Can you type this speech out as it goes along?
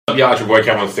Y'all, it's your boy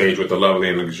Kev on stage with the lovely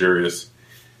and luxurious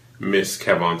Miss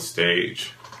Kev on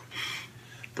stage.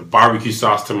 The barbecue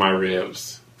sauce to my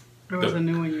ribs. There was a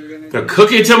new one you were going to do. The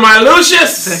cookie to my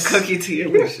Lucius! The cookie to your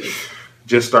Lucius.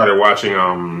 Just started watching,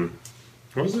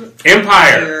 what was it?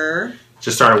 Empire.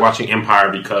 Just started watching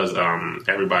Empire because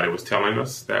everybody was telling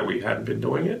us that we hadn't been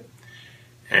doing it.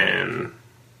 And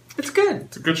it's good.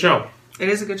 It's a good show. It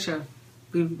is a good show.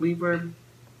 We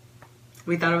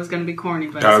thought it was going to be corny,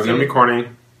 but thought it was going to be corny.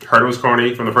 Heard it was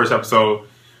corny from the first episode,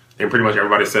 and pretty much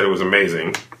everybody said it was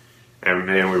amazing. And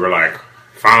then we were like,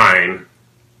 fine.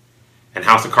 And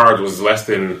House of Cards was less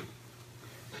than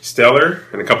stellar,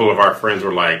 and a couple of our friends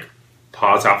were like,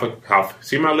 pause,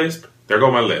 see my lisp? There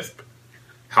go my lisp.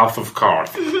 House of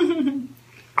Cards.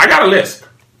 I got a lisp.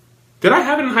 Did I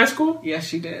have it in high school?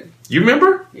 Yes, you did. You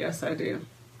remember? Yes, I do.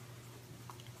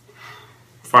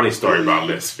 Funny story about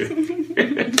lisp.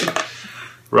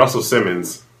 Russell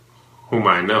Simmons, whom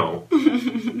I know,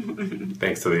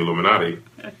 thanks to the Illuminati,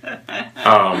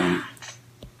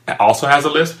 also has a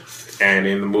lisp. And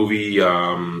in the movie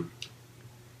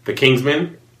The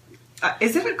Kingsman...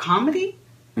 is it a comedy?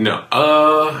 No,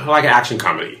 like an action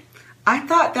comedy. I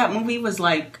thought that movie was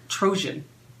like Trojan.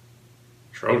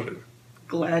 Trojan?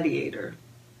 Gladiator.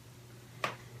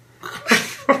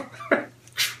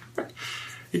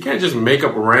 You can't just make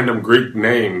up random Greek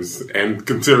names and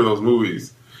consider those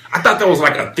movies. I thought that was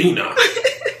like Athena.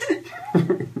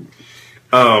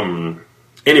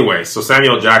 Anyway, so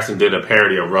Samuel Jackson did a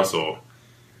parody of Russell,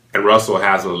 and Russell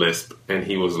has a lisp, and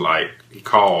he was like,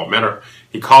 Russell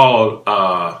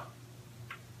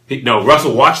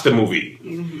watched the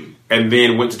movie, and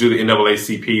then went to do the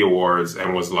NAACP awards,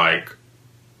 and was like,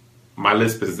 my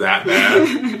lisp is that bad.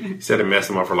 He said it messed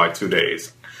him up for like 2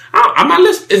 days. My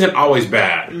lisp isn't always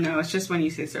bad. No, it's just when you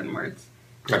say certain words.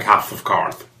 Like House of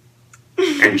Cards.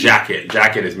 And jacket.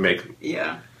 Jacket is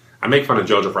Yeah. I make fun of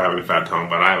JoJo for having a fat tongue,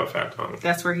 but I have a fat tongue.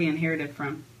 That's where he inherited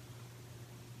from.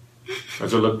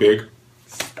 Does it look big?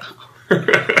 Stop.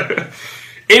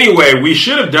 Anyway, we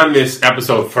should have done this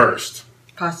episode first.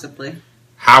 Possibly.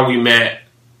 How we met,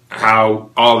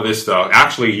 how all of this stuff.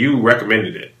 Actually, you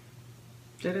recommended it.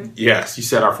 Did it? Yes, you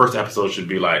said our first episode should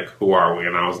be like, who are we?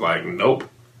 And I was like, nope.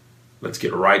 Let's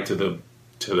get right to the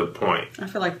point. I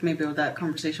feel like maybe that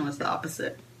conversation was the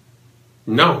opposite.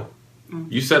 No.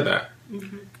 You said that.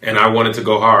 Mm-hmm. And I wanted to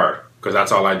go hard, because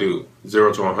that's all I do.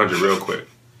 0 to 100 real quick.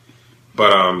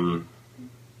 But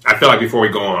I feel like before we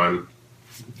go on,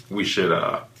 we should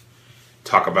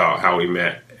talk about how we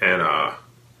met and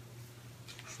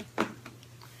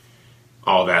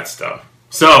all that stuff.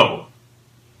 So,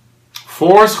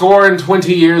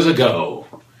 20 years ago.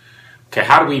 Okay,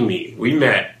 how did we meet? We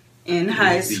met in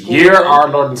high school. The year our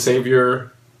Lord and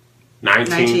Savior,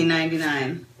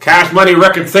 1999. Cash Money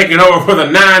Records taking over for the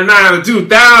 99 of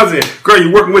 2000. Girl,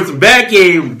 you're working with some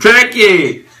backing,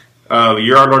 tracking. The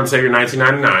year our Lord and Savior,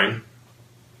 1999.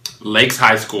 Lakes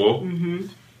High School. Mm-hmm.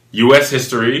 U.S.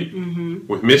 History. Mm-hmm.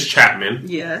 With Miss Chapman.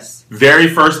 Yes. Very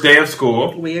first day of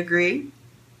school. We agree.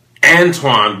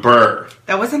 Antoine Burr.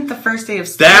 That wasn't the first day of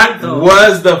school, though.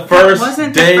 Was the first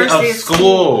day of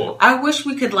school. I wish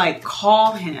we could,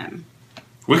 call him.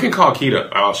 We can call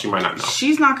Keita. Oh, she might not know.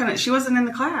 She's not gonna... She wasn't in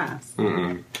the class.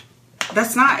 Mm-mm.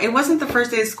 That's not... It wasn't the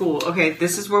first day of school. Okay,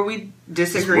 this is where we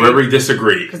disagree. Where we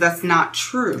disagree. Because that's not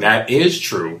true. That is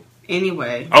true.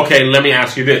 Anyway. Okay, let me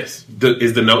ask you this.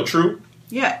 Is the note true?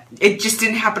 Yeah. It just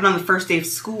didn't happen on the first day of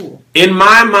school. In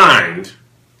my mind,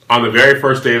 on the very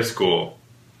first day of school,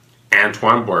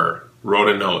 Antoine Burr wrote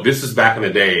a note. This is back in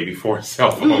the day before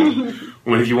cell phone.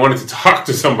 When if you wanted to talk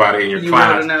to somebody in your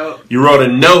class, you wrote a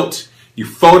note. You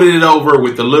folded it over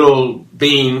with the little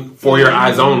bean for your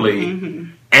eyes only,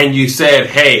 and you said,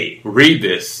 hey, read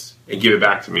this and give it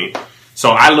back to me.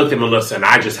 So I looked at Melissa, and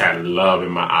I just had love in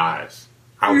my eyes.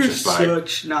 I was just like,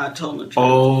 not telling the truth.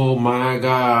 Oh my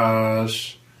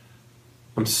gosh,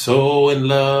 I'm so in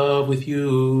love with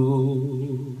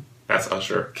you. That's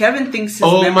Usher. Kevin thinks his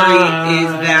memory is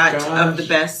that of the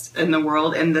best in the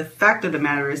world, and the fact of the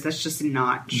matter is that's just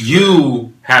not true.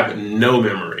 You have no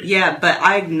memory. Yeah, but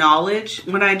I acknowledge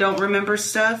when I don't remember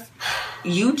stuff.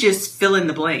 You just fill in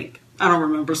the blank. I don't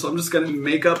remember, so I'm just going to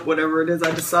make up whatever it is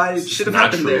I decide should have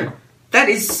happened there. That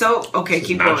is so... Okay,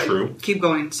 keep going. Not true. Keep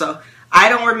going. So, I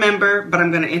don't remember, but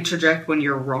I'm going to interject when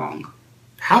you're wrong.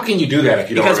 How can you do that if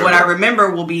you don't remember? Because what I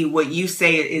remember will be what you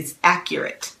say is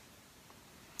accurate.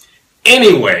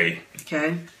 Anyway,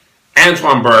 okay.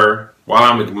 Antoine Burr, while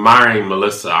I'm admiring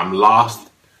Melissa, I'm lost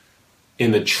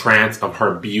in the trance of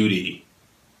her beauty.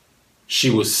 She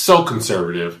was so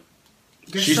conservative.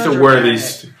 She used to wear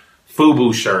these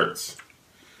FUBU shirts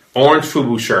Orange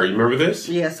FUBU shirt. You remember this?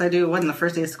 Yes, I do. It wasn't the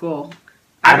first day of school.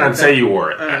 I didn't say you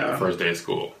wore it at the first day of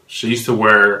school. She used to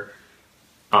wear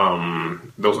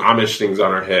those Amish things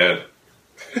on her head.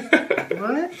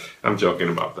 What? I'm joking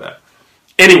about that.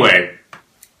 Anyway,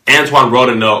 Antoine wrote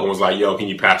a note and was like, yo, can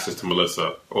you pass this to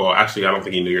Melissa? Well, actually, I don't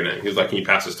think he knew your name. He was like, can you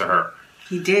pass this to her?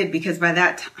 He did, because by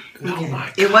that time... Oh my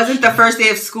gosh. It wasn't the first day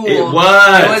of school. It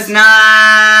was. It was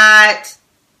not.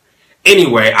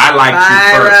 Anyway, I liked you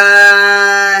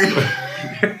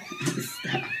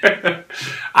first.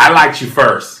 I liked you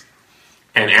first.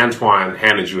 And Antoine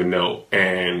handed you a note.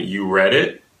 And you read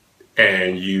it.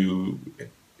 And you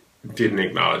didn't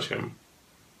acknowledge him.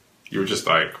 You were just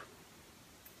like,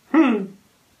 And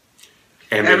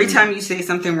every time you say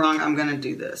something wrong, I'm going to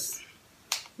do this.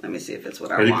 Let me see if it's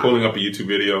what I want. Are you pulling up a YouTube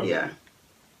video? Yeah.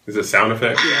 Is it a sound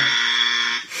effect? Yeah.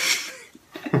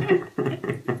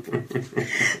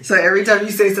 So every time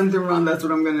you say something wrong, that's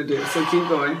what I'm going to do. So keep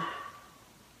going.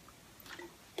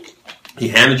 He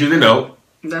handed you the note.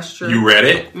 That's true. You read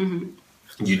it. Mm-hmm.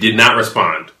 You did not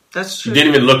respond. That's true. You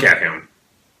didn't even look at him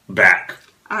back.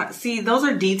 See, those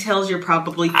are details you're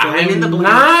probably filling in the blank.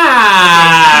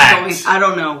 I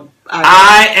don't know.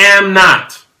 I am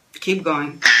not. Keep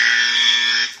going.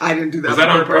 I didn't do that. Was that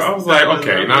on purpose? I was like,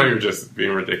 okay, now you're just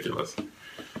being ridiculous.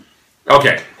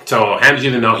 Okay, so handed you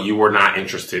the note. You were not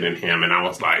interested in him, and I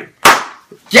was like,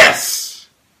 yes,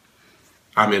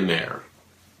 I'm in there.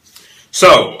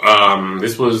 So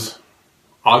this was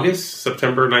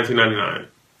September 1999.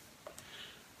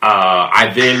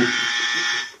 I then.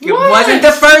 It wasn't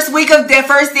the first week of the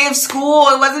first day of school.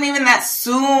 It wasn't even that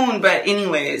soon. But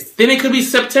anyways. Then it could be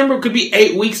September. It could be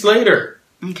 8 weeks later.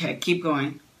 Okay, keep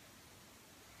going.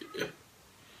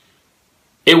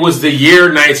 It was the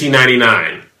year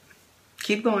 1999.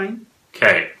 Keep going.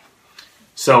 Okay.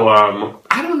 So,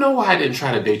 I don't know why I didn't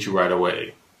try to date you right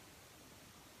away.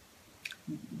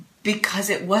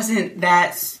 Because it wasn't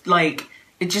that, like,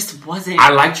 it just wasn't. I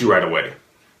liked you right away.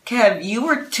 Kev, you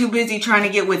were too busy trying to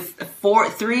get with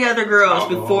 3 other girls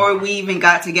before we even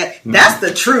got together. That's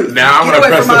the truth. Now get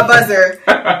away from my buzzer.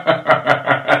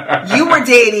 You were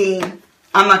dating.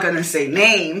 I'm not going to say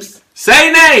names.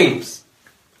 Say names.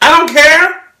 I don't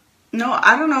care. No,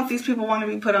 I don't know if these people want to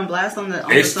be put on blast on the.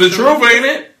 It's the truth, ain't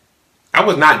it? I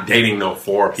was not dating no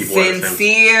 4 people.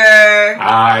 Sincere.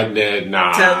 I did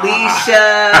not.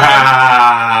 Talisha.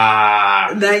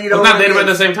 Then you don't. I was not dating them at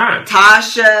the same time.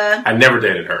 Tasha. I never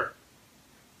dated her.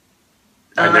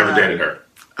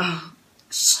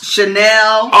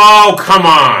 Chanel. Oh, come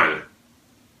on.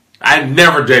 I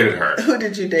never dated her. Who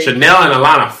did you date? Chanel and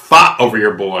Alana fought over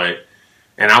your boy.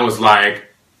 And I was like,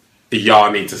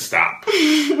 y'all need to stop.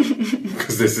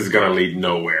 Because this is going to lead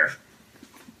nowhere.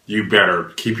 You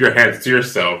better keep your hands to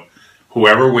yourself.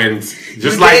 Whoever wins.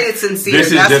 Just you like dated Sincere. This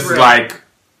is That's just real. like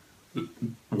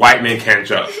white men can't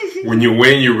jump. When you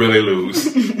win, you really lose.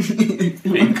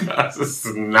 Because this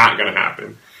is not going to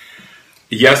happen.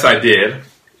 Yes, I did.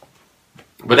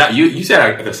 But that, you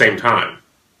said it at the same time.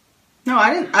 No,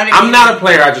 I didn't. I'm not a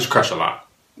player. I just crush a lot.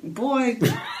 Boy.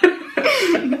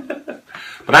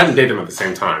 But I didn't date them at the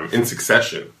same time. In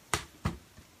succession.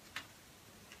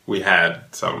 We had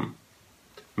some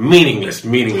meaningless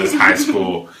high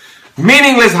school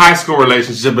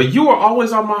relationship. But you were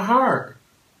always on my heart.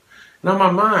 And on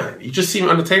my mind. You just seem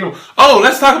unattainable. Oh,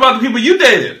 let's talk about the people you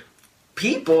dated.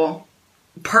 People?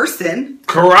 Person?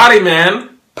 Karate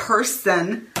man.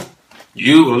 Person.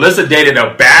 Alyssa dated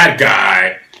a bad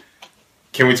guy.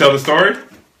 Can we tell the story?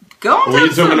 Go on. When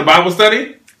you took him to Bible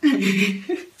study?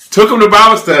 Took him to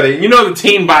Bible study. You know the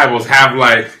teen Bibles have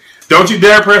like, don't you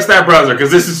dare press that browser because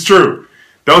this is true.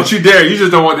 Don't you dare. You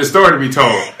just don't want this story to be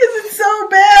told. Is it so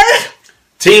bad?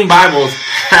 Teen Bibles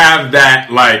have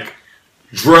that like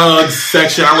drugs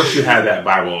section. I wish you had that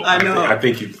Bible. I know. I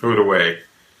think you threw it away.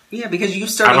 Yeah, because you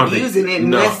started using it and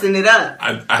messing it up.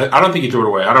 I don't think you threw it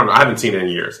away. I don't know. I haven't seen it in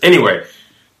years. Anyway,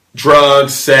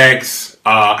 drugs, sex,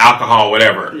 alcohol,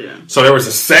 whatever. Yeah. So there was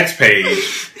a sex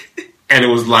page, and it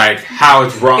was like how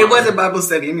it's wrong. It wasn't Bible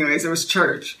study, anyways. It was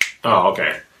church. Oh,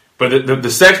 okay. But the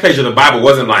sex page of the Bible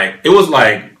wasn't like it was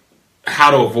like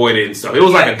how to avoid it and stuff. It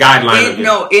was like a guideline.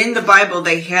 In the Bible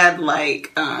they had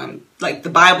like the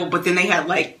Bible, but then they had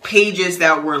like pages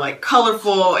that were like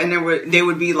colorful, and they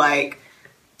would be like.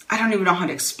 I don't even know how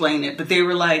to explain it, but they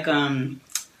were like, the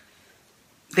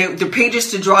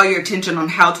pages to draw your attention on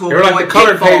how to avoid pitfalls. They were like the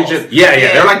colored pages. Yeah.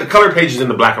 They're like the colored pages in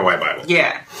the black and white Bible.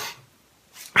 Yeah.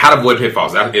 How to avoid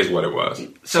pitfalls. That is what it was.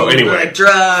 So anyway. Like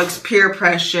drugs, peer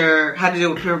pressure, how to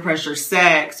deal with peer pressure,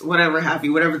 sex, whatever have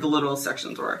you, whatever the little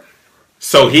sections were.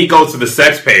 So he goes to the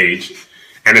sex page,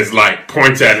 And it's like,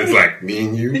 points at it, it's like, me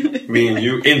and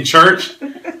you, in church.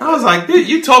 I was like, dude,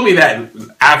 you told me that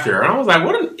after. And I was like,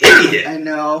 what an idiot. I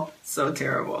know. So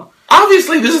terrible.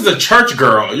 Obviously, this is a church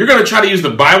girl. You're going to try to use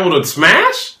the Bible to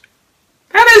smash?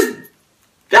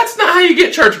 That's not how you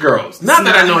get church girls. Not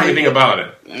that I know anything about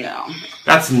it. No.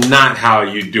 That's not how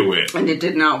you do it. And it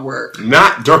did not work.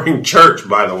 Not during church,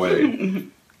 by the way.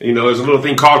 You know, there's a little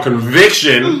thing called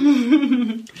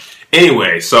conviction.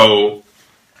 Anyway, so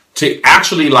to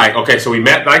actually okay, so we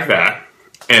met like that.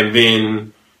 And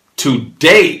then to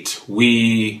date, so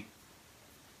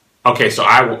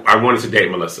I wanted to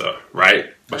date Melissa,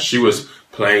 right? But she was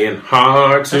playing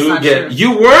hard to get. True.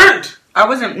 You weren't. I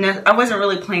wasn't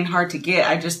really playing hard to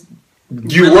get.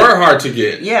 You were hard to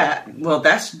get. Yeah. Well,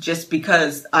 that's just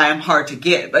because I am hard to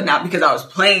get, but not because I was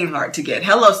playing hard to get.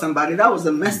 Hello, somebody. That was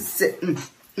a mess.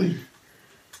 You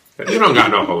don't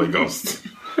got no Holy Ghost.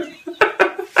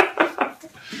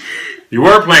 You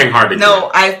were playing hard to get.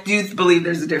 No, I do believe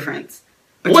there's a difference.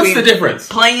 What's the difference?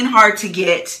 Playing hard to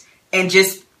get and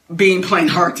just being plain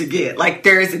hard to get. Like,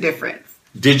 there is a difference.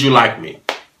 Did you like me?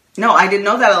 No, I didn't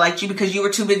know that I liked you because you were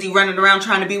too busy running around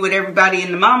trying to be with everybody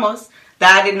and the mamas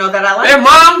that I didn't know that I liked. Their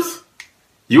moms?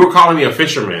 You were calling me a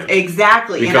fisherman.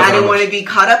 Exactly. And I didn't want to be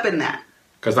caught up in that.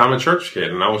 Because I'm a church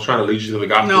kid and I was trying to lead you to the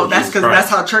gospel. No, that's because that's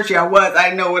how churchy I was. I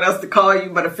didn't know what else to call you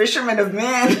but a fisherman of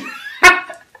men.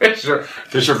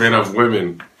 Fisherman of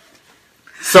women.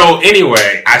 So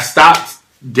anyway, I stopped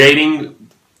dating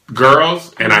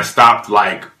girls and I stopped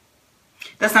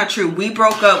That's not true. You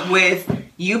broke up with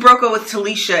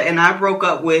Talisha and I broke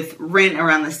up with Ren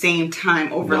around the same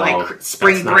time over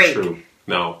spring break. Not true.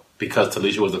 No, because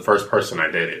Talisha was the first person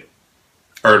I dated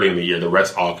early in the year. The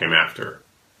rest all came after.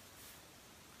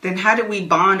 Then how did we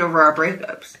bond over our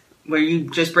breakups? Were you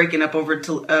just breaking up over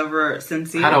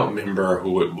Sincere? I don't remember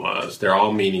who it was. They're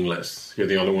all meaningless. You're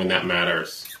the only one that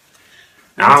matters.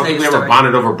 I don't think we ever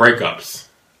bonded over breakups.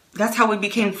 That's how we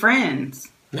became friends.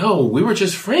 No, we were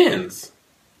just friends.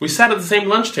 We sat at the same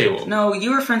lunch table. No,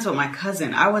 you were friends with my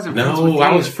cousin. I wasn't friends with you. No,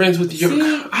 I was friends with you.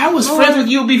 See, I was friends with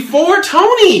you before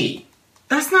Tony.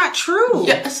 That's not true.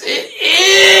 Yes, it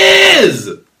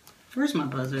is. Where's my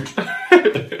buzzer?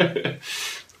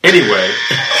 Anyway,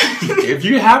 if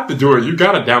you have to do it, you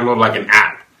gotta download an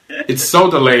app. It's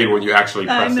so delayed when you actually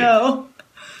press it. I know.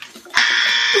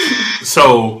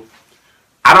 So,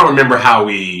 I don't remember how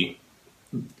we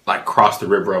crossed the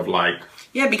river of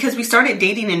Yeah, because we started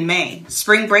dating in May.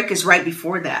 Spring break is right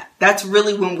before that. That's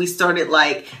really when we started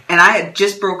and I had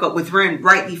just broke up with Ren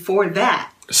right before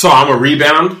that. So I'm a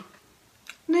rebound?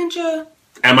 Ninja.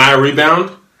 Am I a rebound?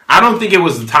 I don't think the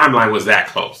timeline was that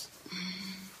close.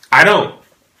 I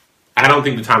don't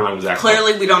think the timeline was that close.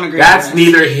 Clearly we don't agree. That's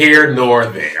neither here nor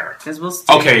there.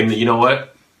 Okay, you know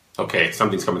what? Okay,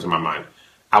 something's coming to my mind.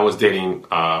 I was dating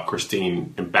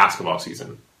Christine in basketball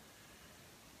season.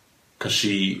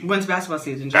 When's basketball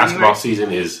season? Basketball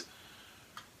season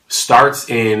starts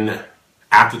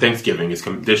after Thanksgiving. It's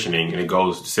conditioning, and it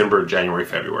goes December, January,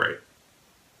 February.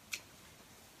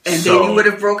 And then you would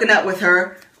have broken up with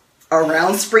her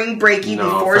around spring breaky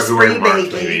before February, spring March,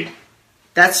 breaking. maybe.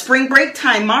 That's spring break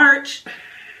time, March.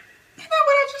 Isn't that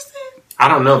what I just said? I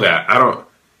don't know that. I don't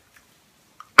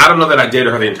know that I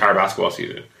dated her the entire basketball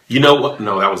season. You know what?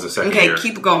 No, that was the second year. Okay,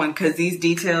 keep going, because these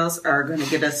details are going to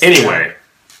get us... Anyway,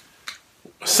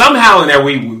 somehow in there,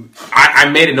 I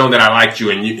made it known that I liked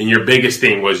you, and your biggest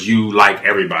thing was you like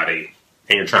everybody,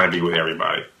 and you're trying to be with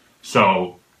everybody.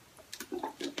 So...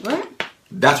 What?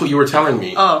 That's what you were telling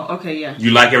me. Oh, okay, yeah.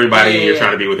 You like everybody, and you're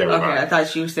trying to be with everybody. Okay, I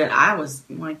thought you said I was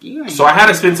like you. So I had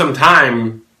to spend some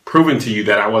time proving to you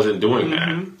that I wasn't doing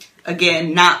that.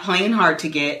 Again, not playing hard to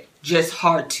get, just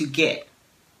hard to get.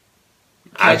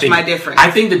 Catch my difference.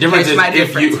 I think the difference is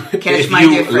if you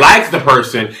like the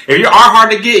person, if you are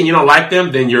hard to get and you don't like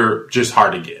them, then you're just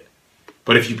hard to get.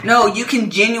 But if you... No, you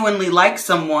can genuinely like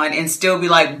someone and still be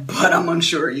like, but I'm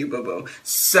unsure of you, boo-boo.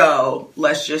 So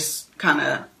let's just kind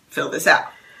of fill this out.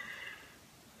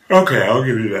 Okay, I'll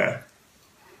give you that.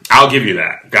 I'll give you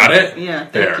that. Got it? Yeah,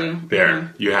 thank you.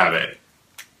 There, you have it.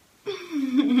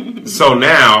 So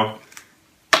now,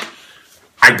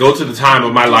 I go to the time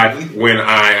of my life when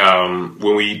I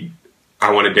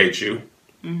want to date you.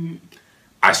 Mm-hmm.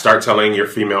 I start telling your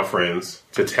female friends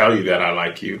to tell you that I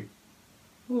like you.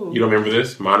 Ooh. You don't remember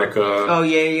this? Monica. Oh,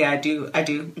 yeah, I do.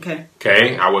 Okay.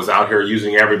 Okay, I was out here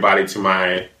using everybody to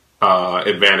my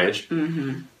advantage.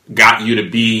 Mm-hmm. Got you to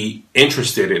be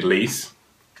interested at least.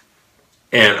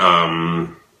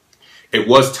 And it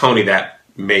was Tony that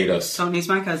made us. Tony's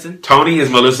my cousin. Tony is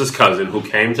Melissa's cousin who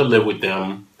came to live with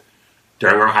them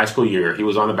during our high school year. He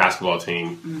was on the basketball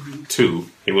team too.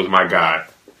 He was my guy.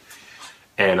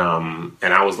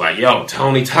 And I was like, yo,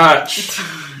 Tony Touch.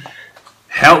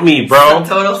 Help me, bro. So,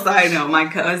 total side note, my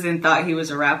cousin thought he was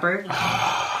a rapper.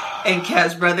 And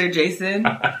Kev's brother, Jason,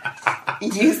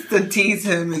 used to tease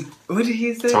him. And, what did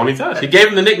he say? Tony Touch. He gave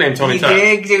him the nickname Tony Touch. He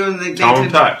did give him the nickname Tony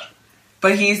Touch.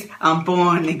 But I'm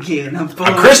born again. I'm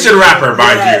born a Christian again. rapper,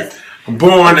 mind you. I'm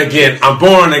born again. I'm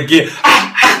born again.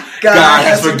 God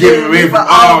has forgiven me for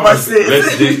all my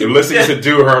sins. Listen to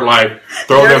do her like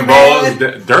throw them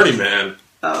bowls. Dirty Man.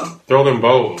 Oh. Throw them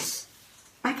bowls.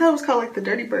 I thought it was called like the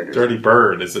Dirty Bird. Dirty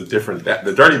Bird is a different.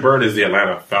 The Dirty Bird is the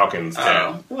Atlanta Falcons.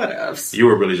 Oh, what else? You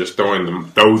were really just throw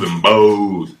them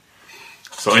bows.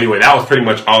 So anyway, that was pretty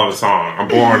much all of the song. I'm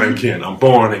born again. I'm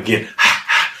born again.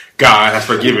 God has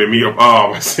forgiven me of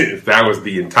all my sins. That was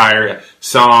the entire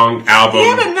song, album. He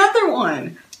had another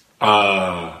one.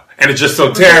 And it's just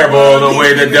so terrible the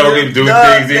way the devil can do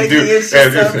things he do. It's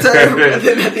just so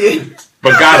terrible.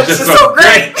 But God's just so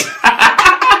great.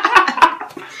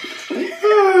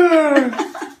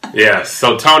 Yeah,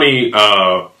 so Tony...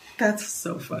 that's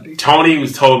so funny. Tony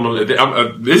was told me,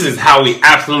 this is how we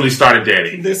absolutely started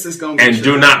dating. This is going to be And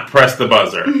true. do not press the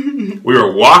buzzer. We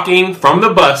were walking from the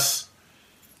bus,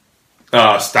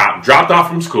 dropped off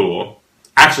from school.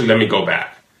 Actually, let me go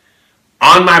back.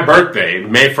 On my birthday,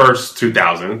 May 1st,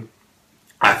 2000,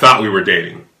 I thought we were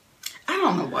dating. I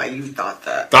don't know why you thought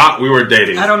that. Thought we were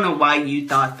dating. I don't know why you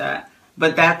thought that.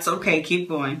 But that's okay. Keep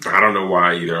going. I don't know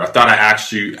why either. I thought I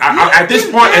asked you. At this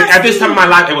point, at this time in my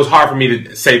life, it was hard for me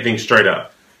to say things straight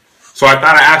up. So I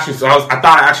thought I asked you. I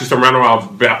thought I asked you some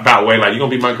roundabout about way, like, you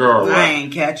gonna be my girl or what? I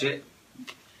ain't catch it.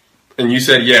 And you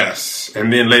said yes.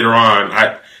 And then later on,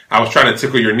 I was trying to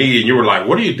tickle your knee, and you were like,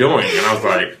 "What are you doing?" And I was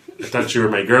like, "I thought you were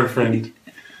my girlfriend."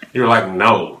 You were like,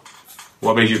 "No."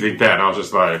 What made you think that? And I was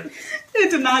just like,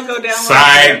 "It did not go down."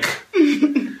 Psych.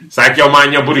 Psych your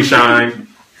mind, your booty shine.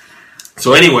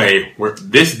 So anyway,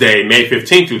 this day, May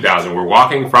 15, 2000, we're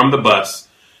walking from the bus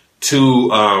to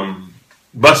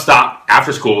bus stop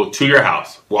after school to your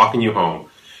house, walking you home.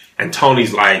 And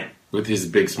Tony's like, with his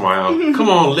big smile, "Come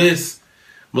on, Liz.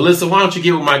 Melissa, why don't you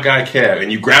get with my guy, Kev?"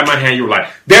 And you grabbed my hand. You were like,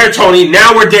 "There, Tony,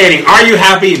 now we're dating. Are you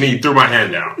happy?" And then you threw my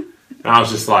hand down. And I was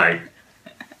just like,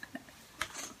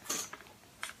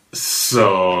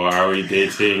 "So, are we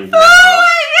dating now?" Oh,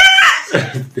 my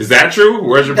gosh! Is that true?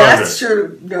 Where's your brother? That's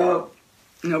true.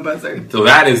 No buzzer. So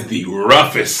that is the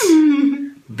roughest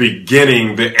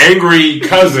beginning, the angry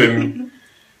cousin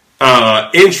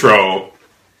intro.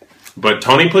 But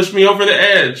Tony pushed me over the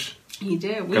edge. He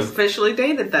did. We officially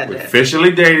dated that day. Officially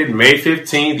dated May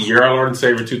 15th, year our Lord and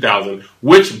Savior 2000,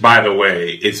 which, by the way,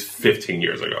 is 15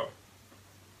 years ago.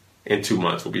 In 2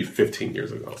 months will be 15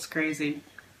 years ago. It's crazy.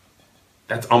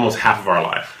 That's almost half of our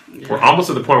life. Yeah. We're almost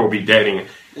at the point where we'll be dating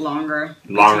longer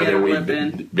than we've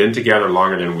been together,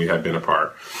 longer than we have been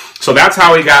apart. So that's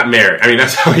how we got married. I mean,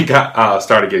 that's how we got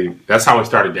that's how we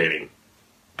started dating.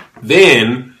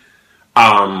 Then,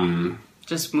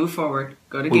 just move forward.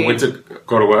 Go to we went to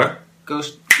go to what?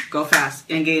 Go fast.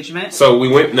 Engagement. So we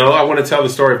went. No, I want to tell the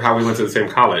story of how we went to the same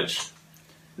college.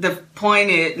 The point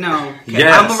is, no. Okay,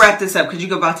 yes. I'm gonna wrap this up because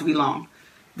you're about to be long.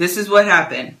 This is what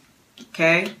happened.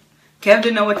 Okay. Kev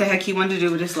didn't know what the heck he wanted to do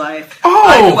with his life.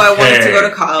 I knew I wanted to go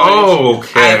to college.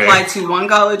 I applied to one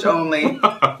college only.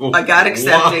 I got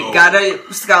accepted, got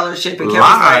a scholarship, and Kev was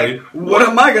like, "What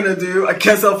am I going to do? I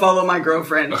guess I'll follow my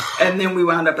girlfriend." And then we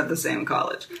wound up at the same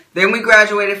college. Then we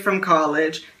graduated from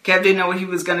college. Kev didn't know what he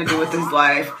was going to do with his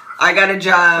life. I got a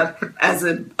job as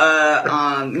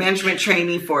a management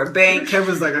trainee for a bank. Kev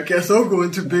was like, "I guess I'll go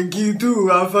into banking too.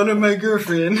 I'll find my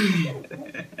girlfriend."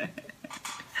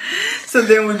 So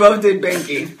then we both did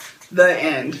banking. The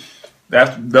end.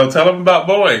 They'll tell them about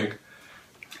Boeing.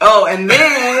 Oh, and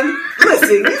then,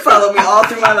 listen, you followed me all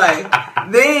through my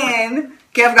life. Then,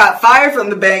 Kev got fired from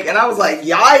the bank, and I was like,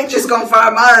 y'all ain't just gonna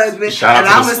fire my husband, and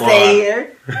I'm gonna stay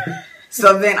here.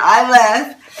 So then I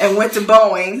left and went to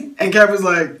Boeing, and Kev was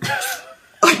like,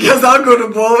 I guess I'll go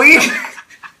to Boeing.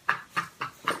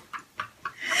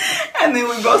 And then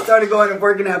we both started going and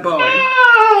working at Boeing.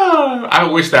 I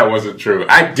wish that wasn't true.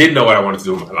 I did know what I wanted to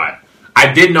do in my life.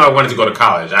 I did know I wanted to go to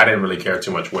college. I didn't really care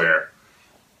too much where.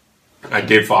 I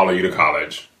did follow you to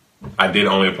college. I did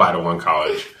only apply to one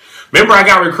college. Remember, I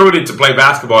got recruited to play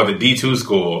basketball at the D2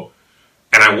 school,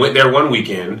 and I went there one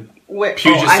weekend.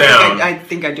 Puget Sound. I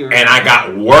think I do remember. And I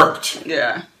got worked.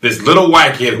 Yeah. This little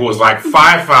white kid who was like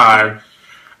 5'5"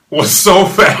 was so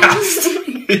fast.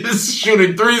 He was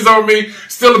shooting threes on me,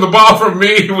 stealing the ball from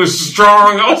me. He was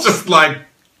strong. I was just like,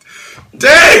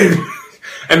 dang.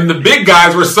 And the big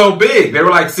guys were so big. They were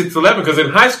like 6'11", because in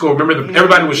high school, remember,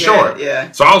 everybody was short.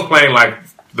 Yeah. So I was playing like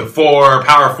the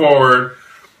power forward.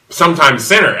 sometimes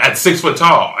center at 6 foot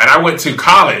tall. And I went to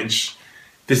college,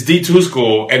 this D2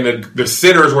 school, and the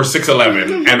centers were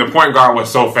 6'11", and the point guard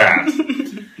was so fast.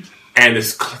 And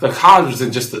the college was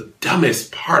in just the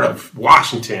dumbest part of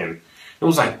Washington. It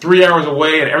was like 3 hours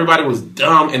away, and everybody was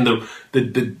dumb, and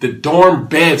the dorm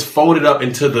beds folded up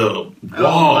into the wall.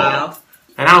 Oh, wow.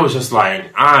 And I was just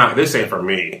like, this ain't for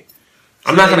me.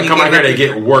 I'm not going to come out here to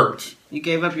get worked. You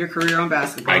gave up your career on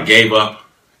basketball. I gave up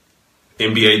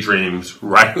NBA dreams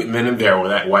right then and there, where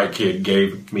that white kid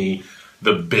gave me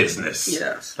the business.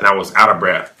 Yes. And I was out of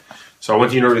breath. So I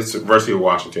went to University of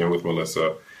Washington with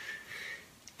Melissa.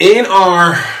 In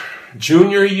our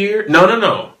junior year,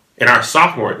 no. In our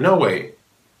sophomore, no wait.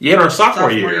 Yeah, in our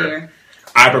sophomore year,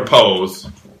 I proposed.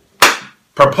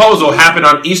 Proposal happened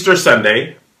on Easter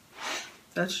Sunday.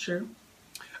 That's true.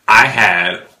 I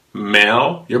had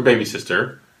Mel, your baby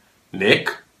sister,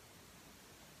 Nick.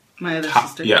 My other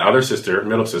sister. Yeah, other sister,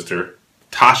 middle sister.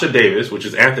 Tasha Davis, which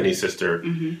is Anthony's sister,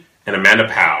 and Amanda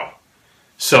Powell.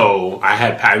 So I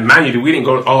had, mind you, we didn't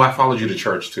go, I followed you to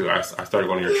church too. I started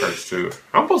going to your church too.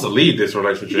 I'm supposed to lead this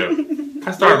relationship.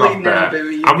 I started off bad.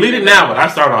 I'm leading now, but I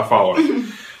started off following.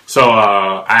 So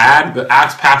I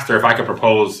asked Pastor if I could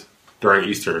propose during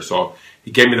Easter. So he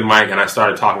gave me the mic and I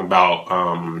started talking about,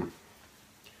 I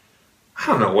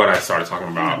don't know what I started talking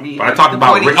about. But I talked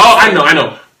about, I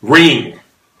know. Ring.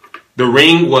 The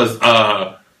ring was,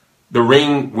 the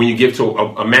ring, when you give to,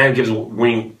 a man gives a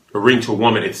ring to a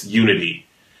woman, it's unity.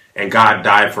 And God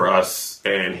died for us,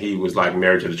 and he was like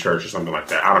married to the church or something like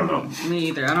that. I don't know. Me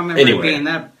either. I don't remember it being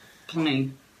that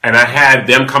plain. And I had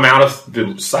them come out of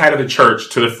the side of the church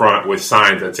to the front with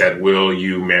signs that said, "Will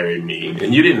you marry me?"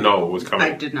 And you didn't know it was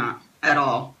coming. I did not at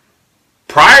all.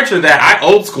 Prior to that, I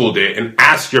old schooled it and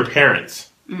asked your parents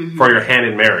for your hand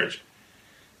in marriage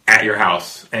at your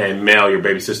house. And Mel, your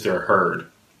baby sister, heard.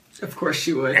 Of course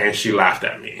she would. And she laughed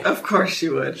at me. Of course she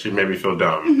would. She made me feel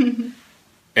dumb.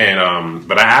 And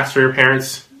but I asked for your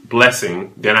parents'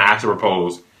 blessing. Then I asked to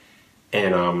propose.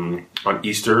 And on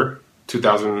Easter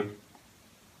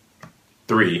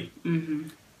 2003,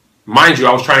 mind you,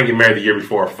 I was trying to get married the year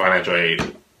before for financial aid.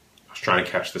 I was trying to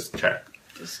catch this check.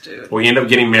 Just do it. We ended up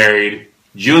getting married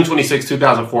June 26,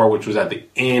 2004, which was at the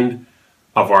end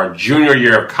of our junior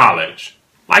year of college.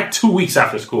 Like 2 weeks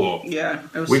after school. Yeah,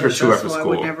 it was week so or two after school. I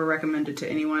would never recommend it to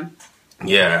anyone.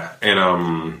 Yeah,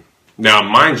 and now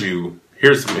mind you,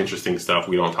 here's some interesting stuff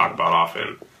we don't talk about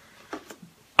often.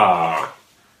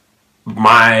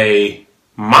 My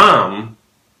mom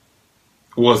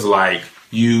was like,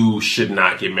 "You should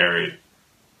not get married."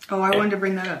 Oh, I wanted to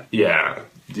bring that up. Yeah,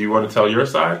 do you want to tell your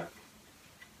side?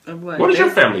 Of what? What did your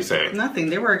family say? Nothing.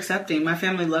 They were accepting. My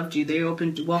family loved you. They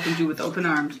welcomed you with open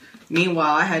arms.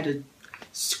 Meanwhile, I had to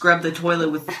scrub the toilet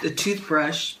with the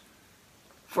toothbrush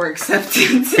for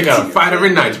acceptance. I gotta fight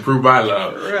every night to prove my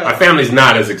love. Right. My family's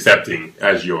not as accepting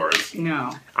as yours.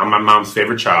 No. I'm my mom's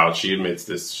favorite child. She admits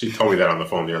this. She told me that on the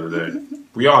phone the other day.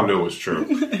 We all knew it was true.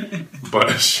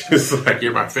 But she's like,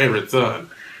 "You're my favorite son."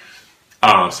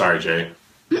 Oh, sorry, Jay.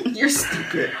 You're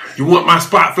stupid. You want my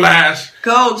spot flash?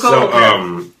 Go.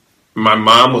 So, my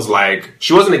mom was like,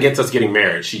 she wasn't against us getting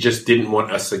married. She just didn't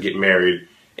want us to get married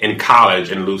in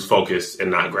college and lose focus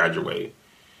and not graduate.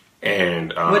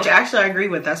 And which actually I agree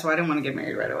with. That's why I didn't want to get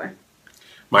married right away.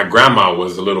 My grandma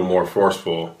was a little more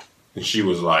forceful, and she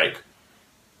was like,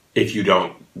 "If you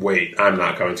don't wait, I'm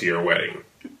not coming to your wedding."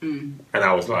 And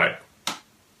I was like,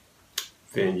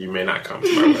 "Then you may not come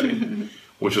to my wedding,"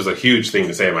 which was a huge thing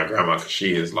to say to my grandma because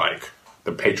she is like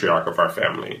the patriarch of our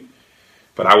family.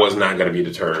 But I was not going to be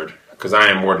deterred because I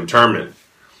am more determined.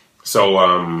 So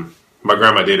my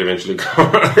grandma did eventually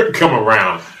come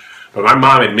around. But my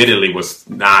mom admittedly was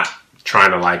not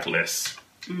trying to like Liz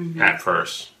at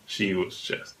first. She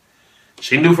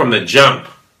knew from the jump.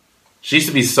 She used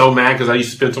to be so mad because I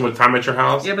used to spend so much time at your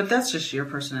house. Yeah, but that's just your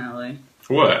personality.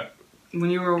 What? When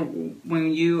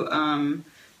you,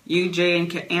 Jay,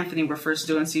 and Anthony were first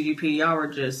doing CGP, y'all were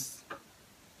just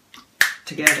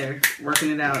together,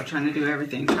 working it out, trying to do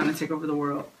everything, trying to take over the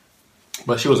world.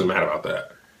 But she wasn't mad about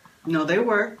that. No, they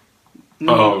were.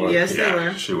 Oh, yes, yeah, they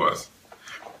were. She was.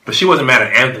 But she wasn't mad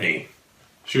at Anthony.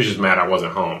 She was just mad I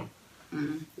wasn't home.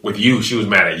 With you, she was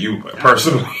mad at you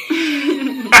personally.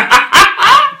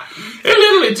 It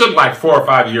literally took like 4 or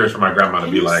 5 years for my grandma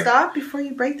to be like... Stop before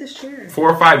you break this chair.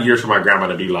 4 or 5 years for my grandma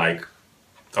to be like,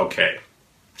 okay,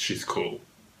 she's cool.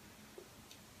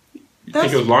 You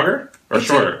think it was longer or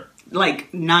shorter?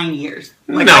 Like 9 years.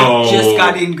 No. I just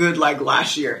got in good like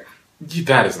last year.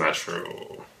 That is not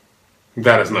true.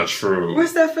 That is not true.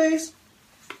 What's that face?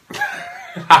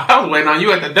 I was waiting on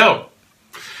you at the door.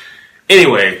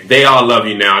 Anyway, they all love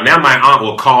you now. Now my aunt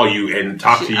will call you and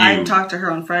talk to you. I talked to her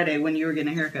on Friday when you were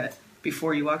getting a haircut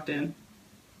before you walked in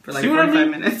for like 45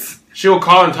 minutes. She'll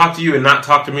call and talk to you and not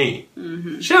talk to me.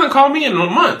 Mm-hmm. She hasn't called me in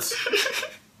months.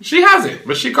 She hasn't.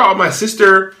 But she called my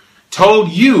sister, told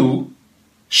you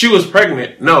she was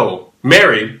pregnant. No,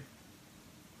 married.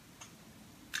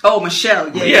 Oh,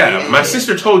 Michelle. Yeah. My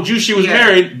sister told you she was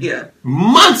married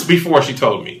months before she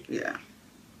told me. Yeah.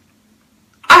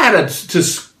 I had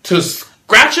to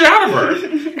scratch it out of her.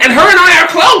 And her and I are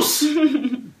close.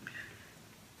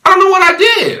 I don't know what I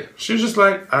did. She was just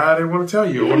like, I didn't want to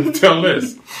tell you. I wanted to tell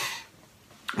this.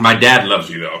 My dad loves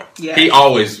you, though. Yeah. He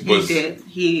always was. He did.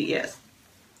 Yes.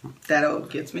 That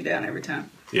old gets me down every time.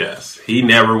 Yes. He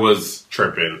never was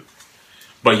tripping.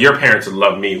 But your parents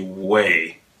love me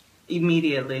way.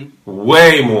 Immediately.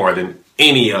 Way more than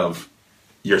any of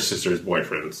your sister's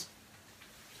boyfriends.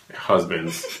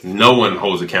 Husbands. No one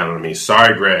holds account of me.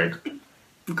 Sorry, Greg.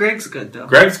 Greg's good, though.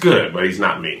 Greg's good, but he's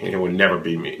not me. He would never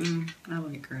be me. I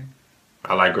like Greg.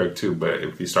 I like Greg, too, but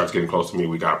if he starts getting close to me,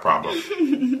 we got a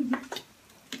problem.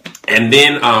 And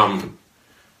then,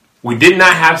 we did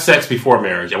not have sex before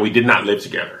marriage, and we did not live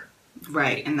together.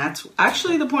 Right, and that's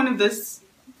actually the point of this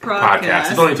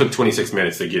podcast. It only took 26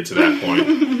 minutes to get to that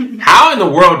point. How in the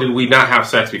world did we not have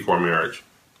sex before marriage?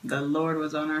 The Lord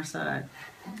was on our side.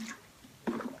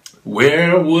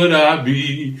 Where would I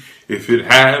be if it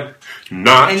had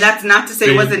not? And that's not to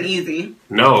say it wasn't easy.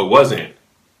 No, it wasn't.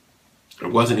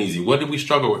 It wasn't easy. What did we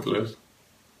struggle with, Liz?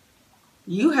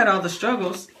 You had all the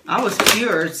struggles. I was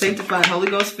pure, sanctified,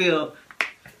 Holy Ghost filled.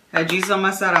 Had Jesus on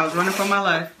my side. I was running for my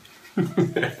life.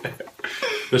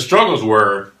 The struggles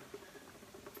were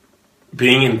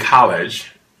being in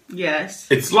college. Yes.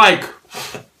 It's like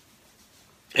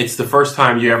it's the first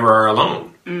time you ever are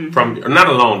alone. Mm-hmm. Not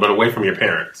alone, but away from your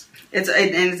parents. It's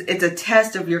a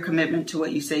test of your commitment to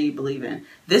what you say you believe in.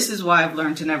 This is why I've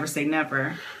learned to never say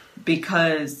never,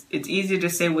 because it's easier to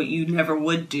say what you never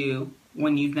would do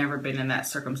when you've never been in that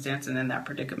circumstance and in that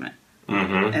predicament.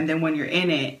 Mm-hmm. And then when you're in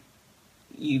it,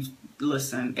 you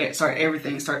listen.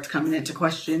 Everything starts coming into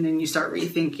question, and you start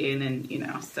rethinking,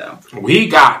 and so we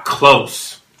got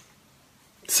close.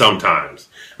 Sometimes,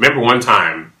 remember one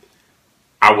time,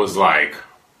 I was like,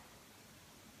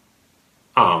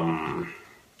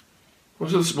 we'll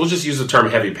just use the term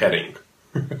heavy petting.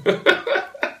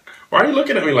 Why are you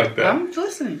looking at me like that? I'm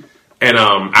listening. And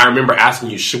I remember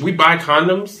asking you, should we buy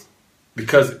condoms?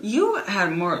 Because you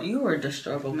were the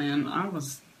struggle, man. I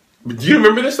was. Do you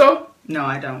remember this though? No,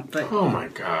 I don't. But oh my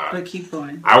god! But keep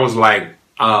going. I was like,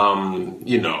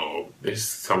 this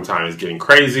sometimes getting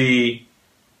crazy.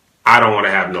 I don't want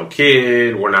to have no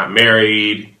kid. We're not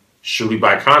married. Should we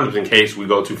buy condoms in case we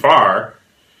go too far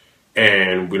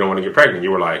and we don't want to get pregnant?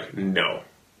 You were like, no,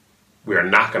 we are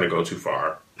not going to go too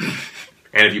far.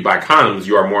 And if you buy condoms,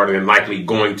 you are more than likely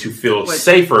going to feel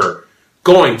safer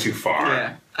going too far.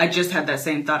 Yeah. I just had that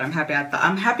same thought.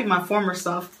 I'm happy my former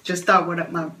self just thought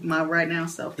what my right now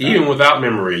self thought. Even without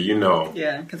memory,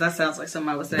 Yeah, because that sounds like something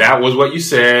I was saying. That was what you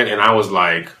said, and I was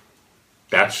like,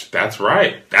 that's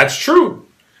right. That's true.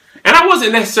 And I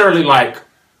wasn't necessarily like,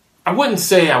 I wouldn't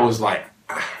say I was like,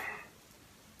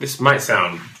 this might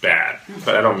sound bad,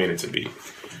 but I don't mean it to be.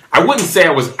 I wouldn't say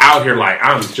I was out here like,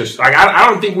 I'm just, like, I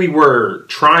don't think we were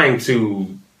trying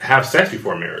to have sex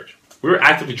before marriage. We were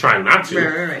actively trying not to.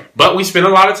 Right. But we spent a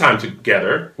lot of time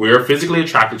together. We were physically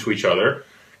attracted to each other.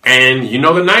 And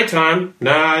the nighttime,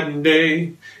 night and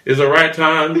day is the right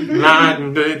time, night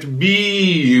and day to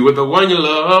be with the one you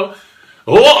love.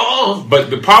 Oh,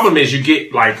 but the problem is you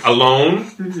get like alone.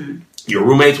 Mm-hmm. Your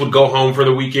roommates would go home for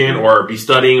the weekend or be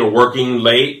studying or working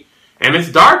late. And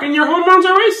it's dark and your hormones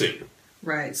are racing.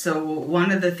 Right. So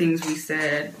one of the things we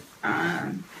said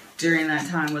during that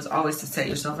time was always to set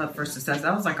yourself up for success.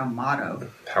 That was like a motto.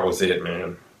 That was it,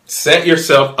 man. Set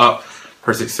yourself up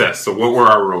for success. So what were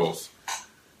our rules?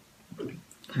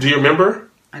 Do you remember?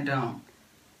 I don't.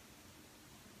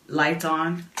 Lights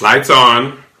on. Lights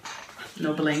on.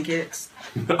 No blankets.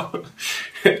 No.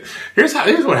 Here's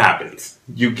what happens.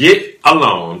 You get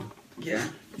alone. Yeah.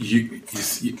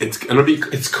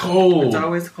 It's cold. It's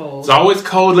always cold. It's always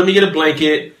cold. Let me get a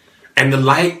blanket. And the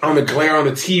light on the glare on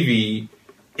the TV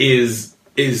is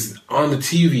on the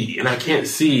TV, and I can't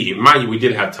see. Mind you, we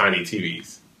did have tiny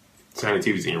TVs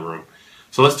in your room.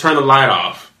 So let's turn the light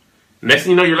off. Next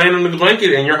thing you know, you're laying under the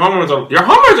blanket, and your hormones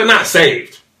are not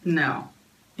saved. No.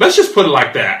 Let's just put it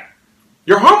like that.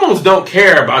 Your hormones don't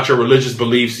care about your religious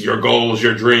beliefs, your goals,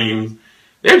 your dreams.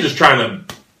 They're just trying to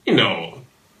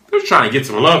get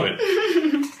some loving.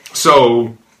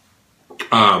 So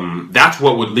that's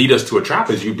what would lead us to a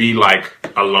trap, is you be like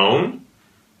alone,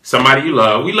 somebody you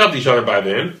love. We loved each other by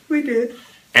then. We did.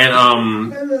 And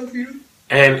I love you.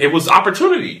 And it was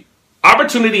opportunity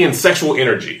and sexual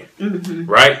energy,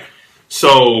 right?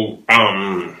 So,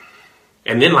 and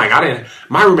then like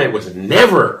my roommate was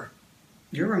never.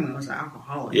 Your roommate was an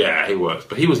alcoholic. Yeah, he was,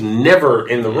 but he was never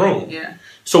in the room. Yeah.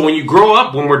 So when you grow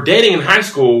up, when we're dating in high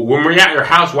school, when we're at your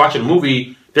house watching a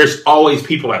movie, there's always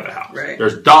people at the house. Right.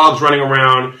 There's dogs running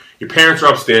around. Your parents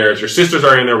are upstairs. Your sisters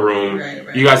are in their room.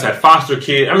 Right. You guys had foster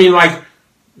kids. I mean, like,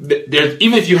 there's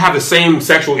even if you have the same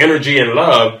sexual energy and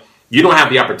love, you don't have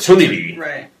the opportunity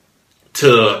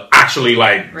to actually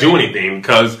like do anything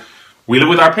because we live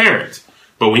with our parents.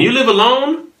 But when you live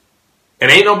alone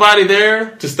and ain't nobody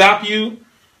there to stop you,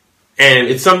 and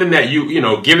it's something that you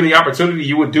know, given the opportunity,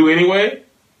 you would do anyway,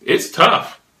 it's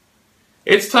tough.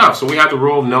 It's tough. So we have the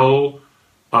rule no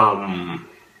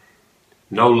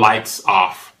lights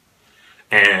off.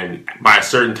 And by a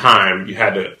certain time, I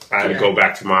had to go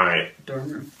back to my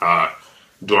dorm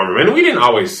room. And we didn't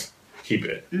always keep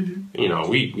it. You know,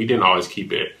 we didn't always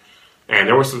keep it. And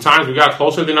there were some times we got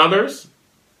closer than others,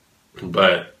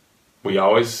 but the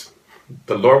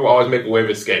Lord will always make a way of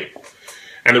escape.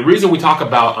 And the reason we talk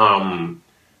about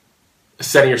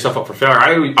setting yourself up for failure,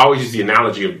 I always use the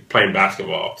analogy of playing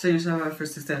basketball. Setting yourself up for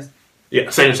success. Yeah,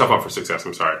 setting yourself up for success,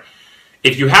 I'm sorry.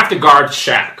 If you have to guard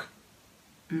Shaq,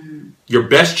 your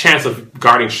best chance of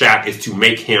guarding Shaq is to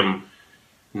make him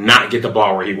not get the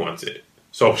ball where he wants it.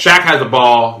 So if Shaq has the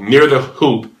ball near the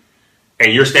hoop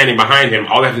and you're standing behind him,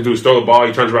 all they have to do is throw the ball,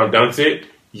 he turns around, dunks it,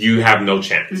 you have no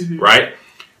chance, right?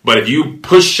 But if you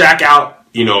push Shaq out,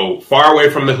 you know, far away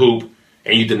from the hoop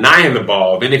and you deny him the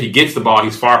ball, then if he gets the ball,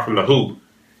 he's far from the hoop.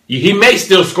 He may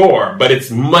still score, but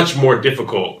it's much more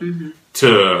difficult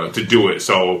to do it.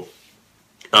 So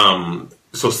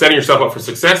setting yourself up for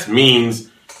success means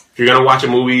if you're going to watch a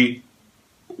movie,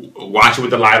 watch it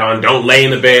with the light on. Don't lay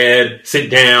in the bed, sit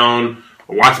down,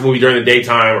 or watch a movie during the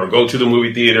daytime, or go to the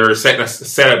movie theater, set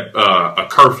a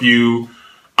curfew,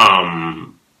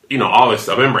 you know, all this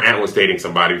stuff. I remember Ant was dating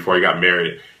somebody before he got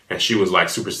married, and she was like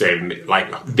super saved.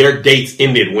 Like their dates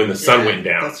ended when the sun went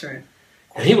down. That's right.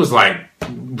 And he was like,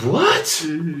 "What?"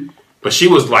 But she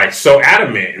was like so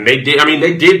adamant, and they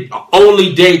did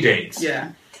only day dates.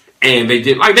 Yeah. And they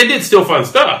did still fun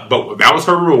stuff, but that was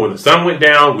her rule. When the sun went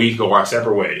down, we go our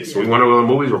separate ways. Yeah. So we went to the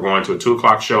movies. We're going to a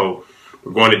 2:00 show.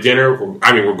 We're going to dinner.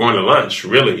 We're going to lunch,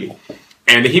 really.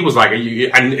 And he was like,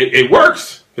 and it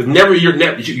works. It's never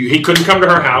he couldn't come to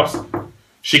her house.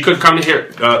 She couldn't come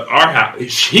to our house.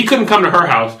 He couldn't come to her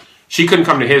house. She couldn't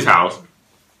come to his house,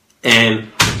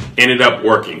 and ended up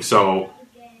working. So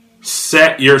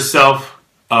set yourself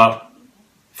up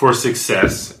for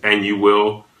success, and you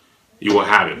will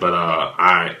have it. But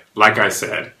like I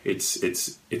said,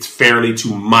 it's fairly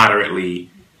to moderately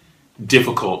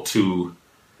difficult to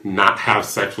not have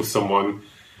sex with someone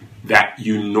that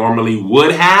you normally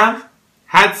would have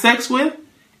had sex with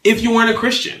if you weren't a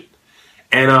Christian.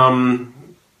 And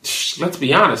let's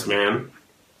be honest, man.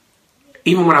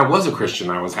 Even when I was a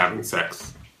Christian, I was having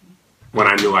sex when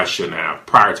I knew I shouldn't have,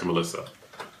 prior to Melissa.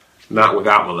 Not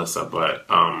without Melissa, but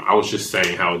I was just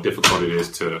saying how difficult it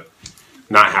is to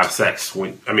not have sex.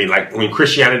 When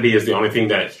Christianity is the only thing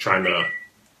that's trying to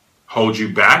hold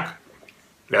you back,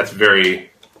 that's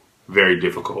very, very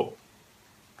difficult.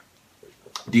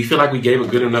 Do you feel like we gave a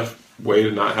good enough way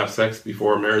to not have sex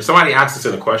before marriage? Somebody asked us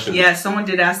in the question. Yeah, someone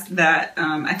did ask that.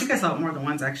 I think I saw it more than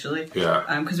once, actually.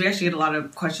 Yeah. Because we actually get a lot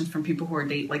of questions from people who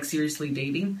are seriously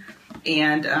dating.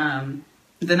 And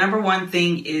the number one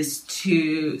thing is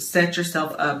to set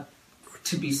yourself up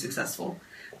to be successful.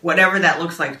 Whatever that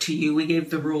looks like to you. We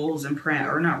gave the rules and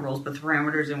not rules, but the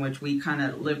parameters in which we kind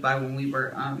of lived by when we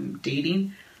were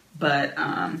dating. But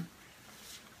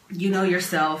you know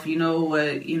yourself. You know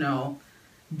what, you know.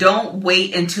 Don't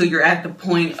wait until you're at the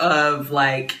point of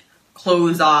like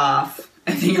close off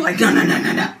and then you're like,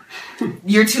 no.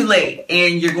 You're too late.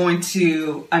 And you're going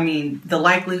to, the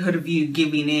likelihood of you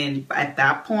giving in at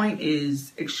that point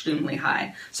is extremely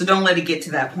high. So don't let it get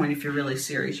to that point if you're really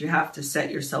serious. You have to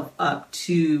set yourself up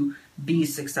to be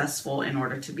successful in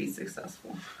order to be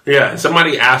successful. Yeah. And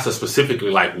somebody asked us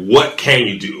specifically, like, what can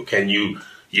you do? Can you,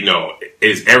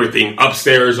 is everything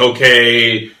upstairs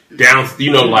okay? Down,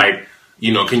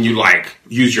 can you like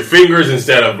use your fingers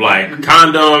instead of like a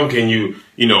condom? Can you,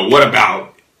 what about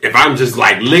if I'm just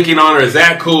like licking on her? Is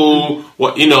that cool?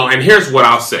 Well, and here's what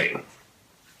I'll say.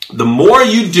 The more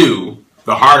you do,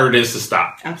 the harder it is to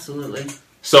stop. Absolutely.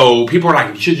 So people are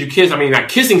like, should you kiss? Like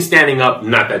kissing standing up,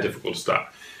 not that difficult to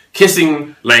stop.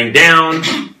 Kissing laying down,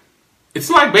 it's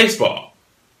like baseball.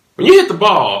 When you hit the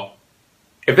ball,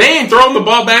 if they ain't throwing the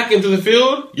ball back into the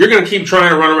field, you're going to keep trying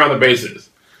to run around the bases.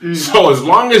 So as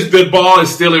long as the ball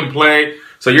is still in play,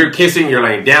 so you're kissing, you're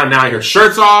laying down, now your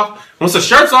shirt's off. Once the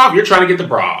shirt's off, you're trying to get the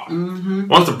bra.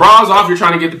 Once the bra's off, you're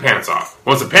trying to get the pants off.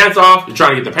 Once the pants off, you're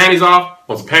trying to get the panties off.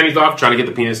 Once the panties off, you're trying to get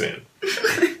the penis in.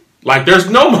 Like, there's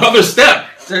no other step.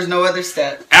 There's no other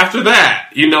step. After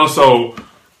that, so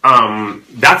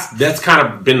that's kind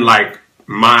of been like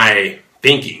my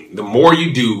thinking. The more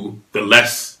you do, the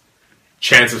less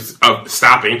chances of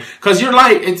stopping. Because you're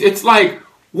like, it's like,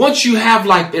 once you have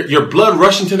like your blood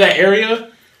rushing to that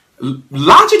area,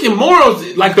 logic and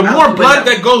morals, like the more blood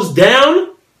that goes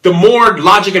down, the more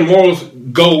logic and morals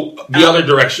go the other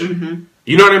direction.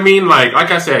 You know what I mean? Like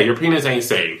I said, your penis ain't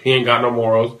safe. He ain't got no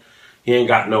morals. He ain't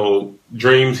got no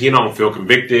dreams. He don't feel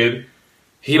convicted.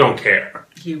 He don't care.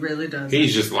 He really does.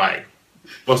 He's just like,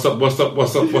 what's up,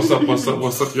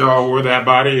 y'all? Where that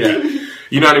body at?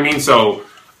 You know what I mean? So,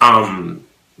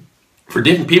 for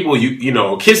different people,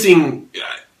 kissing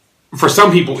for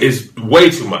some people is way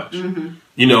too much.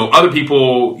 Other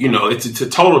people, it's a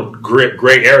total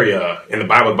gray area in the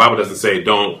Bible. The Bible doesn't say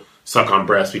don't suck on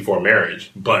breasts before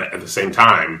marriage, but at the same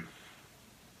time,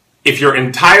 if your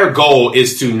entire goal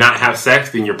is to not have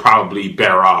sex, then you're probably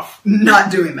better off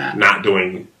not doing that. Not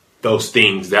doing those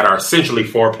things that are essentially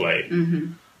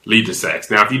foreplay lead to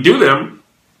sex. Now, if you do them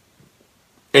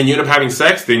and you end up having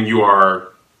sex, then you are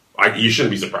like, you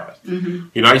shouldn't be surprised.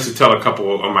 I used to tell a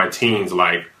couple of my teens,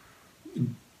 like,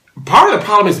 part of the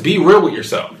problem is be real with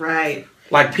yourself. Right.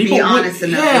 Like, people be honest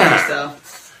enough with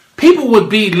yourself. People would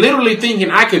be literally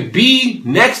thinking I could be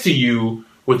next to you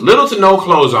with little to no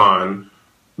clothes on,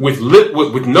 with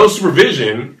no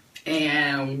supervision,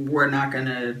 and we're not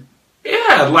gonna.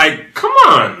 Yeah, like, come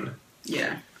on.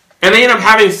 Yeah. And they end up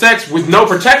having sex with no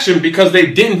protection because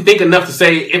they didn't think enough to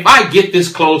say, if I get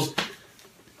this close,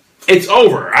 it's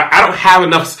over. I don't have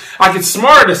enough. Like, it's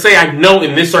smarter to say, I know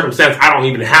in this circumstance, I don't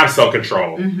even have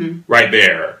self-control right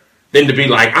there, than to be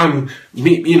like,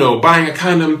 buying a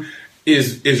condom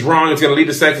is wrong. It's going to lead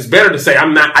to sex. It's better to say, I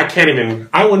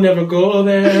will never go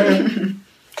there.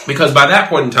 Because by that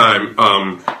point in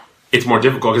time, it's more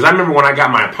difficult. Because I remember when I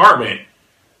got my apartment,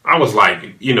 I was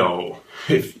like,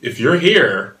 if you're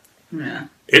here,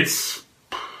 it's,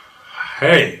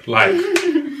 hey, like,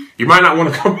 you might not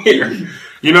want to come here.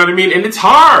 You know what I mean? And it's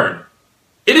hard.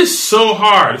 It is so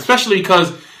hard, especially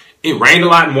because it rained a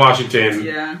lot in Washington.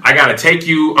 Yeah. I got to take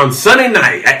you on Sunday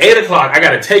night at 8 o'clock. I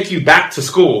got to take you back to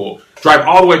school, drive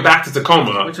all the way back to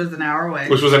Tacoma. Which was an hour away.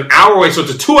 So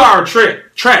it's a 2-hour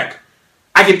trek.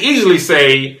 I could easily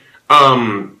say,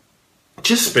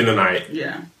 just spend the night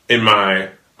in my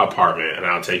apartment, and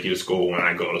I'll take you to school when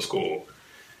I go to school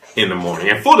in the morning.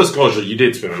 And full disclosure, you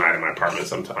did spend the night in my apartment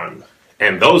sometime.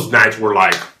 And those nights were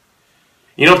like,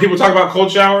 people talk about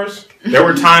cold showers. There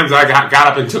were times I got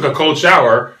up and took a cold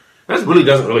shower. That really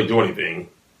doesn't really do anything.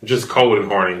 Just cold and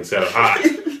horny instead of hot.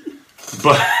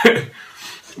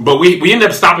 But we ended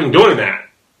up stopping doing that.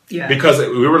 Yeah. Because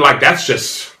we were like, that's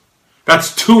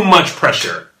too much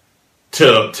pressure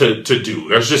to do.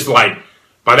 There's just like,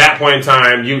 by that point in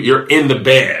time, you're in the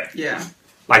bed. Yeah.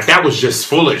 Like, that was just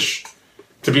foolish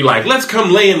to be like, let's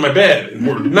come lay in my bed and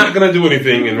we're not going to do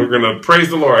anything and we're going to praise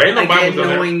the Lord. Ain't no Bible doing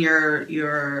that. Knowing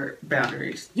your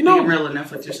boundaries. Being real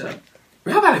enough with yourself.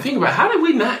 Now that I think about it, how did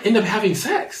we not end up having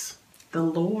sex? The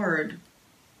Lord.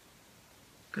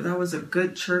 Because I was a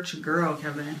good church girl,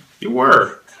 Kevin. You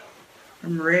were.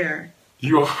 I'm rare.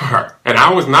 You are. And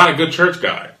I was not a good church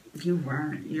guy. You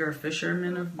weren't. You're a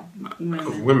fisherman of women.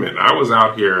 Of women. I was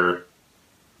out here.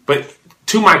 But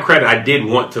to my credit, I did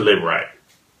want to live right.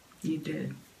 You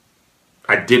did.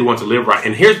 I did want to live right.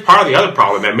 And here's part of the other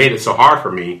problem that made it so hard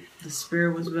for me. The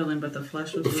spirit was willing, but the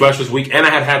flesh was weak. The flesh was weak. And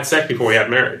I had sex before we got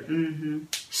married. Mm-hmm.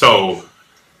 So,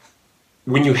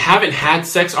 when you haven't had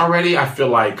sex already, I feel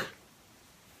like...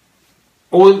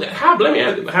 Well, let me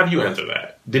have you answer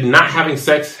that. Did not having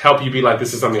sex help you be like,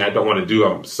 this is something I don't want to do,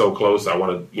 I'm so close, I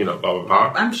want to, blah, blah,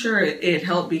 blah? I'm sure it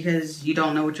helped because you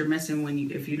don't know what you're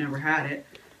missing if you never had it.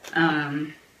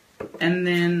 And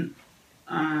then,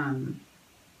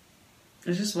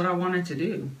 it's just what I wanted to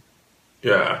do.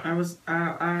 Yeah.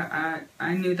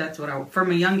 I knew that's what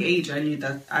from a young age, I knew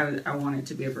that I wanted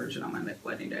to be a virgin on my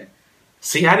wedding day.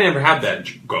 See, I never had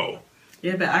that goal.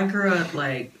 Yeah, but I grew up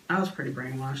I was pretty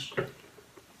brainwashed.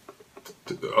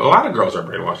 A lot of girls are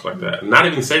brainwashed like that. Not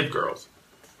even saved girls.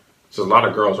 So a lot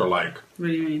of girls are like... What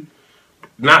do you mean?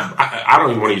 I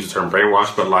don't even want to use the term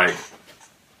brainwashed, but like,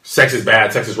 sex is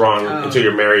bad, sex is wrong until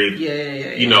you're married.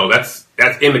 Yeah. That's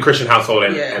in the Christian household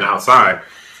and outside.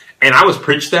 And I was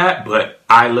preached that, but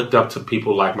I looked up to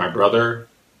people like my brother,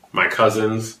 my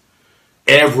cousins,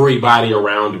 everybody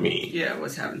around me. Yeah,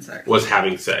 was having sex. Was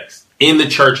having sex. In the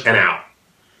church and out.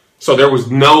 So there was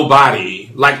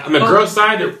nobody. Like, on the girls'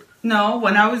 side... No,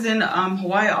 when I was in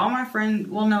Hawaii, all my friends...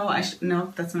 Well, no,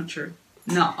 no, that's not true.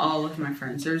 Not all of my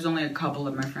friends. There's only a couple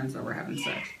of my friends that were having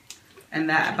sex. And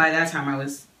that by that time, I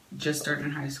was just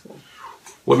starting high school.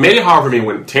 What made it hard for me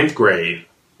when 10th grade,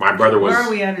 my brother was... Where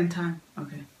are we at in time?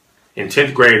 Okay. In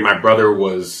 10th grade, my brother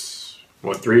was,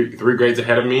 three grades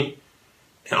ahead of me.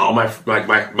 And all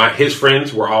his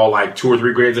friends were all like 2 or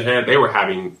 3 grades ahead. They were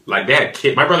having, like, they had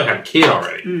kid. My brother had a kid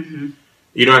already. Mm-hmm.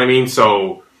 You know what I mean?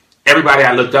 So everybody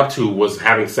I looked up to was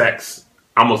having sex.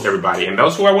 Almost everybody. And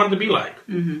that's who I wanted to be like.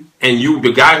 Mm-hmm. And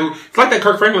the guy who, it's like that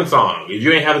Kirk Franklin song. If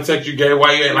you ain't having sex, you gay.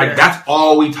 Why you ain't? Like, that's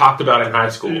all we talked about in high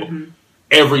school. Mm-hmm.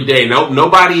 Every day.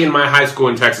 Nobody in my high school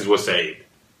in Texas was saved.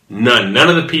 None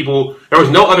of the people, there was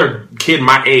no other kid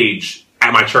my age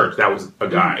at my church that was a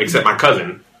guy, mm-hmm. except my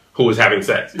cousin who was having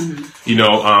sex. Mm-hmm. You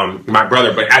know, my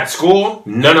brother. But at school,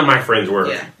 none of my friends were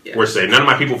saved. None of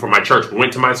my people from my church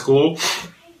went to my school.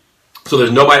 So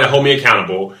there's nobody to hold me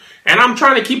accountable. And I'm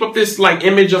trying to keep up this, like,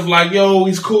 image of, like, yo,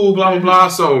 he's cool, blah, blah, blah.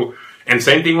 So, and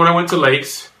same thing when I went to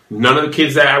Lakes. None of the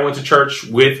kids that I went to church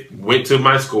with went to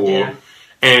my school. Yeah.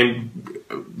 And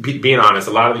being honest,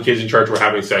 a lot of the kids in church were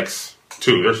having sex,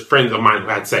 too. There's friends of mine who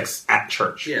had sex at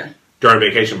church during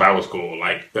vacation Bible school.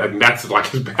 Like, that's,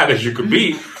 like, as bad as you could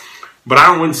be. But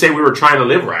I wouldn't say we were trying to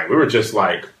live right. We were just,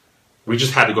 like, we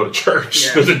just had to go to church.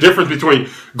 Yeah. There's a difference between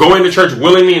going to church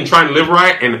willingly and trying to live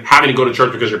right and having to go to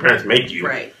church because your parents make you.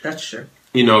 Right, that's true.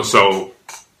 You know, so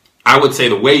I would say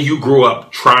the way you grew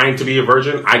up trying to be a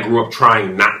virgin, I grew up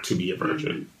trying not to be a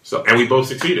virgin. Mm-hmm. So, and we both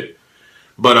succeeded.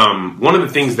 But one of the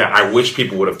things that I wish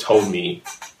people would have told me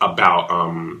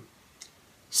about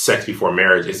sex before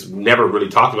marriage is never really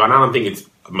talked about. And I don't think it's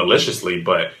maliciously,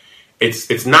 but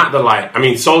it's not the, like, I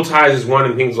mean, soul ties is one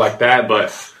and things like that,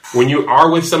 but when you are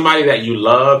with somebody that you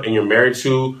love and you're married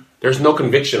to, there's no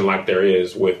conviction like there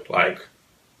is with, like,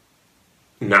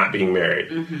 not being married.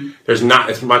 Mm-hmm. There's not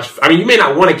as much. I mean, you may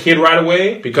not want a kid right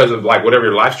away because of, like, whatever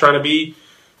your life's trying to be.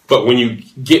 But when you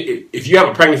if you have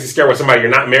a pregnancy scare with somebody you're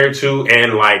not married to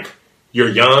and, like, you're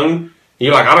young, and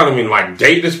you're like, I don't even, like,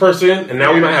 date this person, and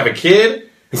now we might have a kid.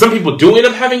 And some people do end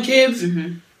up having kids.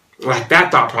 Mm-hmm. Like,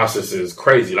 that thought process is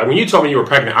crazy. Like, when you told me you were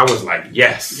pregnant, I was like,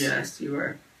 yes. Yes, you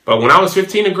were. But when I was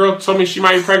 15, a girl told me she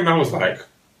might be pregnant, I was like,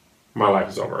 my life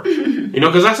is over. You know,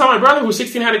 because I saw my brother who was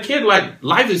 16 had a kid. Like,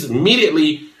 life is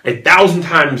immediately 1,000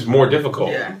 times more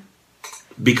difficult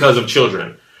because of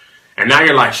children. And now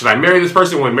you're like, should I marry this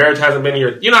person when marriage hasn't been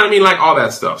here? You know what I mean? Like, all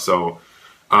that stuff. So,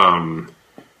 not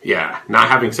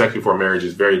having sex before marriage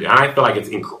is and I feel like it's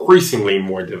increasingly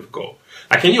more difficult.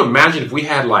 Like, can you imagine if we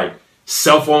had, like,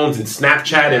 cell phones and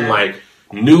Snapchat and, like,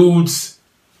 nudes?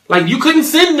 Like, you couldn't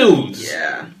send nudes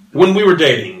when we were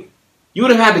dating. You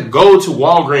would have had to go to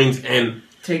Walgreens and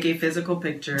take a physical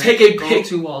picture, go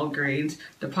to Walgreens,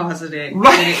 deposit it,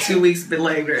 get it 2 weeks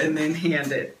later, and then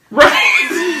hand it. Right.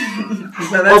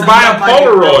 Or buy a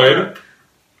Polaroid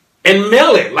and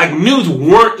mail it. Like, nudes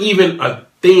weren't even a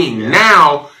thing. Yeah.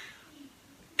 Now,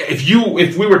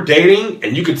 if we were dating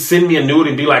and you could send me a nude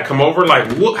and be like, come over, like,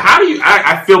 how do you...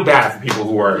 I feel bad for people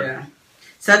who are... Yeah.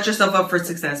 Set yourself up for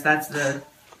success. That's the...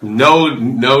 No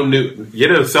new. Get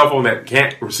a cell phone that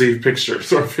can't receive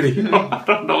pictures or video. I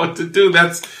don't know what to do.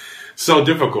 That's so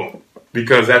difficult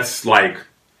because that's, like,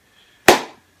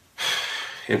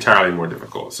 entirely more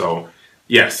difficult. So,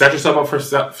 set yourself up for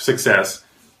success.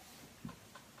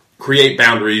 Create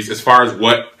boundaries as far as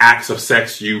what acts of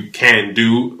sex you can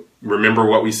do. Remember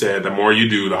what we said. The more you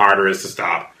do, the harder it is to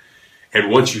stop. And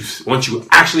once you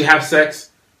actually have sex,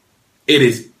 it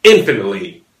is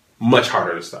infinitely much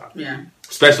harder to stop. Yeah.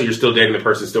 Especially you're still dating the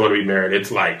person, still want to be married.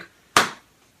 It's like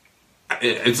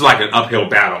an uphill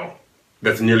battle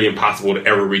that's nearly impossible to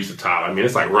ever reach the top. I mean,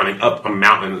 it's like running up a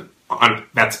mountain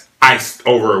that's iced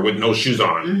over with no shoes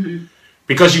on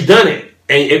because you've done it.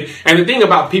 And the thing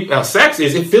about sex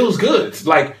is it feels good. It's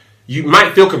like you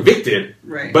might feel convicted,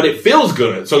 right, but it feels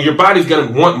good. So your body's going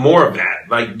to want more of that.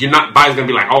 Like, body's going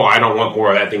to be like, oh, I don't want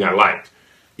more of that thing I liked.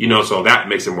 You know, so that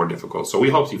makes it more difficult. So we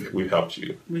hope we've helped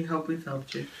you. We hope we've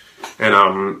helped you.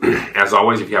 And as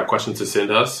always, if you have questions to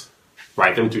send us,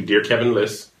 write them to Dear Kevin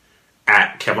List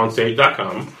at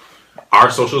KevOnStage.com. Our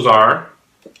socials are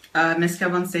Miss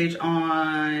Kev on Stage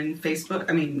on Facebook.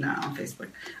 I mean, not on Facebook.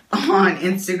 On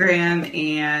Instagram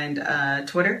and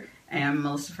Twitter. And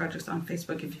Melissa Fredericks on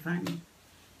Facebook if you find me.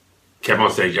 Kev on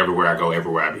Stage everywhere I go,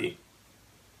 everywhere I be.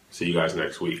 See you guys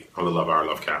next week on the Love Our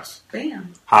Love Cast.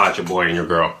 Bam. Holla at your boy and your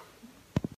girl.